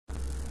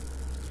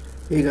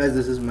Hey guys,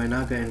 this is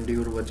Mainak and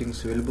you're watching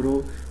Civil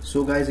Bro.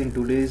 So guys, in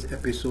today's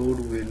episode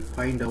we'll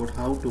find out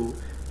how to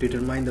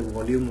determine the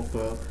volume of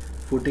a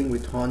footing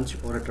with haunch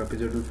or a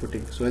trapezoidal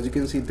footing. So as you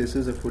can see, this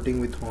is a footing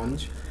with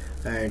haunch,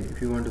 and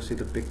if you want to see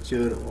the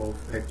picture of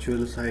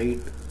actual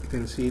site, you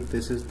can see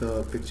this is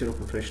the picture of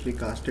a freshly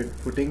casted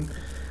footing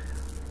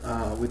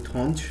with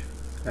haunch.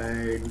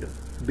 And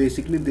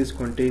basically this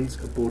contains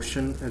a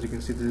portion. As you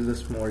can see, this is a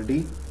small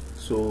d.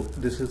 So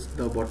this is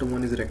the bottom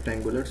one is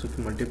rectangular, so if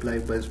you multiply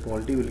by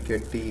small d, we'll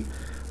get the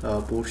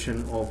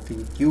portion of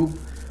the cube,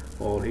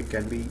 or it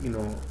can be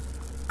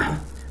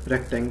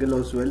rectangle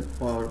as well,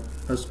 or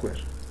a square.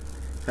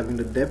 Having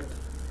the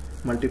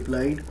depth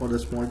multiplied or the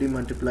small d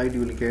multiplied,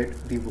 you will get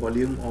the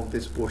volume of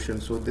this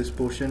portion. So this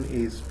portion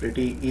is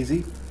pretty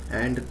easy,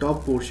 and the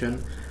top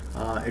portion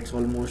it's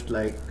almost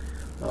like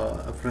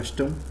a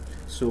frustum.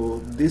 So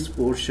this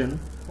portion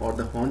or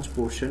the haunch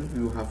portion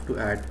you have to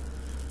add.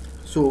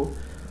 So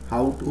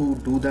how to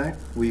do that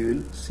we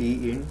will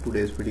see in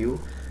today's video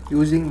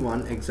using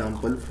one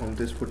example from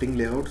this footing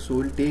layout. So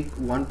we'll take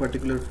one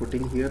particular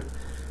footing here.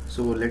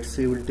 So let's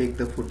say we'll take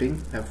the footing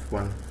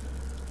F1.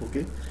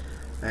 Okay,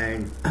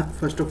 and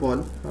first of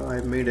all I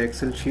made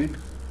Excel sheet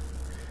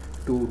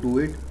to do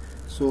it.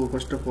 So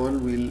first of all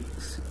we'll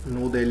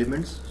know the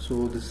elements.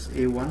 So this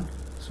is A1.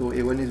 So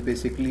A1 is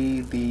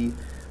basically the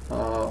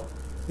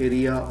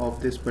area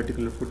of this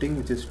particular footing,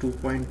 which is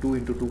 2.2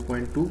 into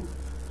 2.2.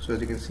 So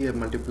as you can see, I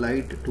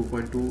multiplied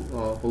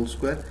 2.2 whole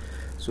square,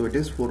 so it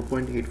is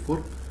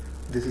 4.84.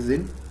 this is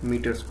in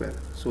meter square.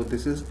 So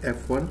this is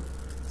F1,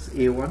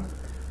 A1,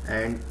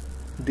 and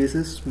this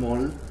is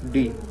small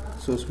d.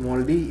 So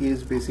small d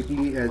is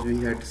basically, as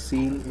we had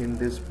seen in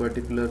this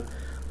particular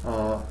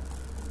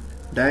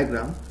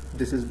diagram,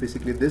 this is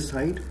basically this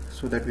height,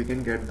 so that we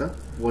can get the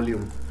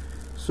volume.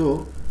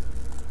 So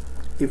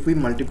if we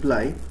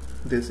multiply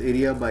this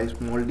area by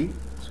small d,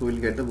 so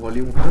we'll get the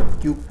volume of the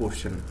cube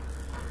portion.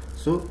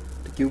 So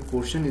the cube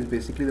portion is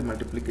basically the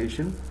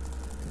multiplication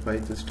by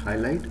just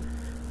highlight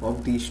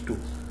of these two.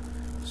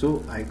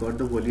 So I got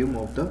the volume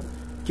of the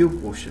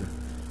cube portion.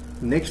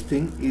 Next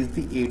thing is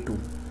the A2.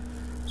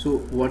 So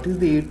what is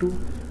the A2?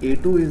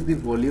 A2 is the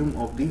volume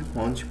of the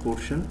haunch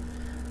portion.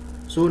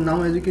 So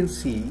now as you can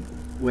see,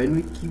 when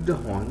we keep the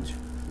haunch,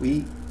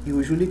 we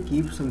usually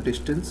keep some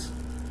distance,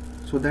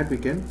 so that we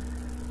can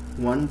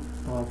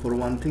for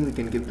one thing we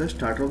can give the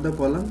starter of the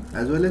column,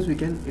 as well as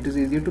it is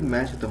easier to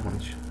match the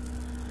haunch.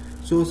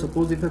 So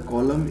suppose if a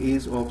column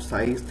is of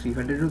size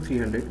 300 to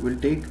 300, we'll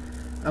take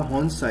a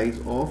haunch size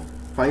of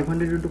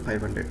 500 into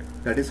 500,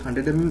 that is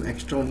 100 mm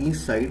extra on each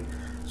side,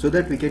 so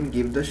that we can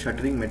give the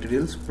shuttering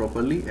materials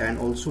properly and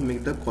also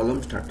make the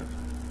column starter.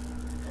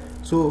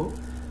 So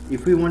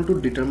if we want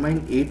to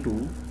determine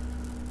A2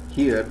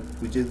 here,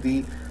 which is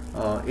the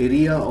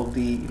area of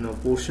the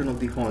portion of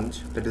the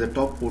haunch, that is the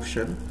top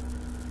portion,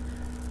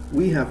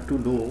 we have to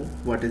know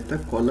what is the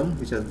column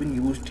which has been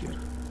used here.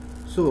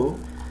 So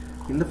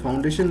in the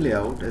foundation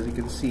layout, as you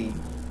can see,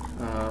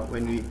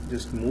 when we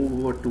just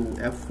move over to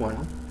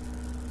F1,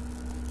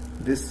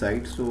 this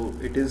side, so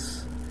it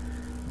is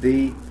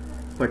the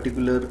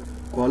particular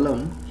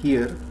column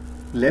here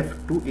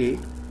left to A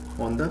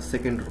on the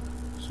second row.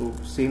 So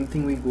same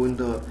thing we go in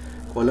the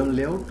column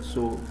layout.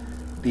 So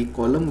the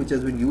column which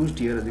has been used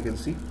here, as you can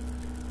see,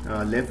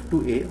 left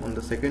to A on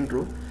the second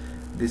row,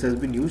 this has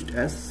been used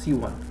as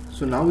C1.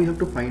 So now we have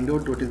to find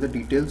out what is the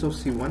details of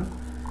C1.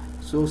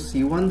 So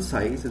C1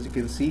 size, as you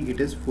can see,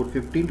 it is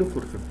 415 to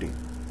 450.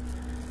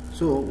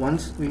 So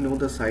once we know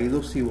the size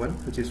of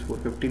C1, which is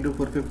 415 to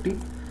 450,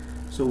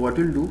 so what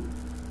we'll do,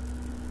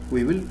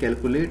 we will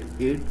calculate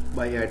it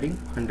by adding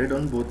 100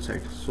 on both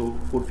sides. So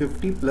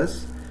 450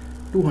 plus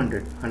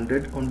 200,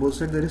 100 on both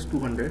sides, that is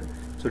 200,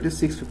 so it is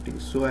 650.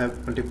 So I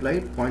have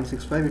multiplied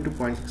 0.65 into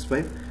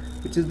 0.65,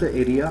 which is the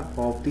area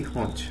of the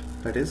haunch,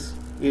 that is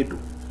A2.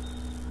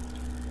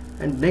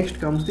 And next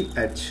comes the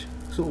H.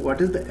 So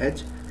what is the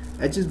H?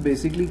 H is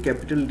basically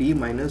capital D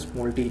minus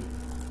small d.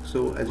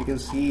 So as you can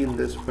see in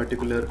this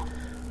particular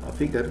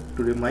figure,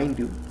 to remind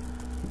you,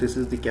 this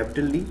is the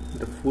capital D,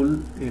 the full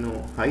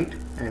height,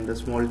 and the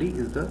small d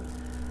is the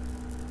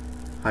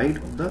height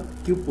of the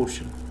cube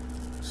portion.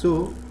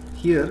 So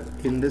here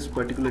in this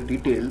particular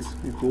details,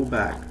 we go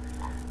back,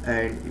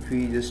 and if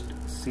we just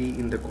see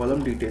in the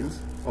column details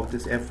of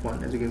this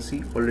F1, as you can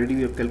see, already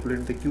we have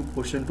calculated the cube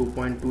portion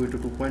 2.2 into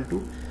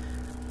 2.2.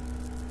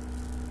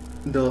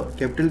 The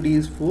capital D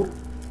is 4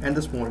 and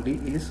the small d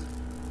is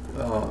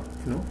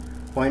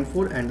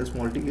 0.4 and the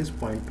small d is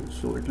 0.2.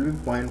 So it will be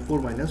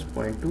 0.4 minus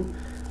 0.2,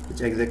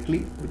 which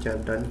I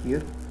have done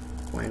here,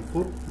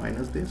 0.4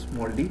 minus the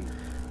small d,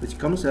 which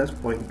comes as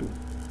 0.2.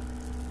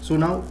 So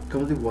now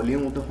comes the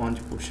volume of the haunch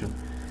portion.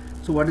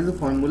 So what is the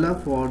formula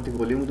for the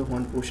volume of the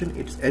haunch portion?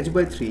 It's h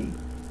by 3.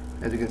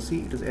 As you can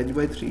see, it is h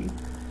by 3.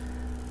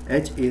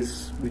 H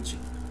is, which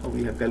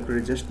we have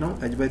calculated just now,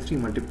 h by 3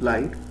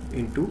 multiplied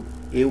into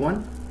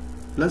A1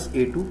 plus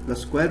A2 plus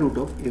square root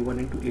of A1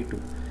 into A2.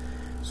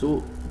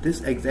 So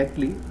this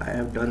exactly I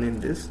have done in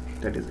this,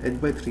 that is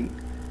h by 3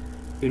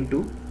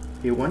 into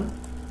A1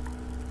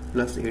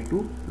 plus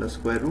A2 plus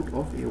square root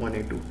of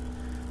A1 A2.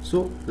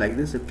 So like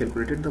this I've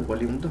calculated the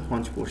volume of the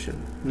haunch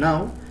portion.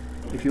 Now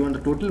if you want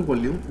the total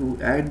volume, you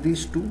add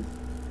these two,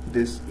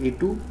 this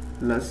A2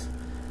 plus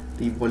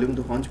the volume of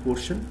the haunch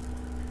portion,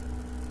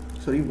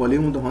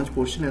 volume of the haunch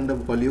portion and the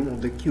volume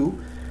of the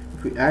cube.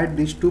 If we add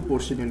these two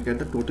portions, you'll get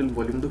the total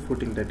volume of the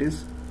footing, that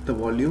is the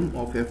volume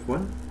of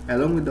F1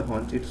 along with the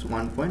haunch, it's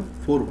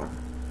 1.41.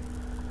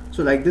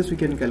 So like this we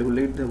can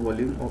calculate the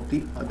volume of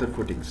the other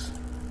footings.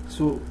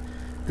 So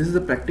this is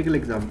a practical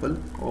example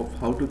of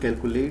how to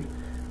calculate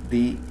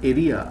the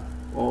area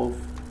of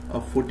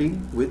a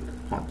footing with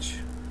haunch.